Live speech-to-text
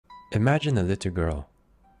Imagine a little girl.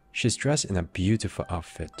 She's dressed in a beautiful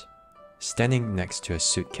outfit, standing next to a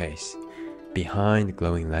suitcase, behind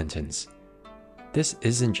glowing lanterns. This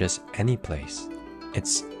isn't just any place,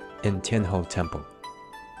 it's in Thean Hou Temple.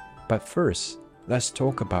 But first, let's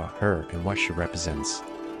talk about her and what she represents.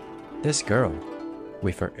 This girl,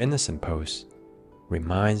 with her innocent pose,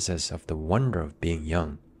 reminds us of the wonder of being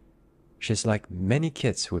young. She's like many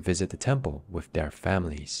kids who visit the temple with their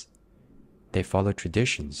families. They follow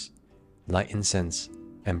traditions, light incense,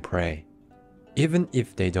 and pray, even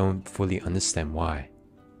if they don't fully understand why.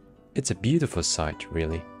 It's a beautiful sight,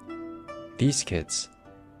 really. These kids,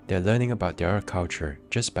 they're learning about their culture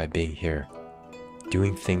just by being here,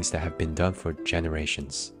 doing things that have been done for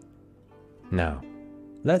generations. Now,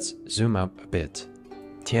 let's zoom out a bit.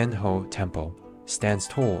 Thean Hou Temple stands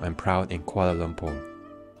tall and proud in Kuala Lumpur.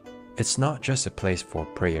 It's not just a place for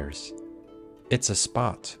prayers. It's a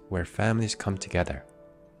spot where families come together,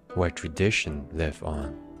 where tradition live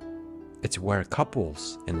on. It's where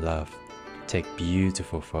couples in love take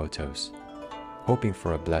beautiful photos, hoping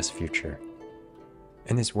for a blessed future.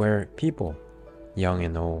 And it's where people, young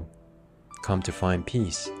and old, come to find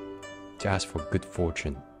peace, to ask for good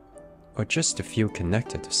fortune, or just to feel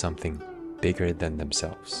connected to something bigger than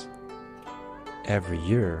themselves. Every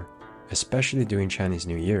year, especially during Chinese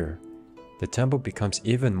New Year, the temple becomes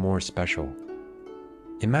even more special.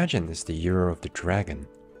 Imagine it's the year of the dragon,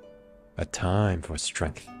 a time for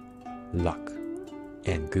strength, luck,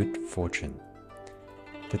 and good fortune.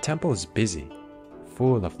 The temple is busy,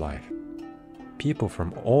 full of life. People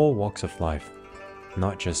from all walks of life,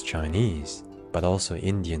 not just Chinese, but also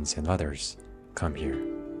Indians and others, come here.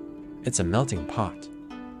 It's a melting pot,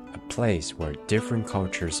 a place where different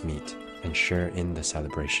cultures meet and share in the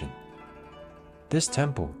celebration. This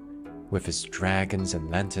temple, with its dragons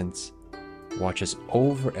and lanterns, watches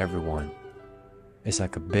over everyone. It's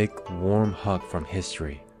like a big, warm hug from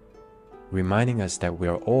history, reminding us that we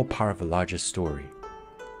are all part of a larger story.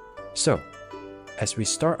 So, as we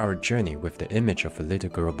start our journey with the image of a little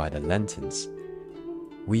girl by the lanterns,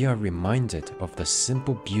 we are reminded of the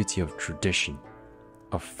simple beauty of tradition,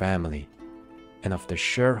 of family, and of the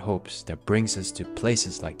shared hopes that brings us to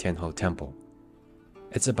places like Thean Hou Temple.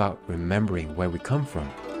 It's about remembering where we come from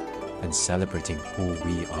and celebrating who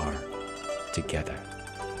we are together.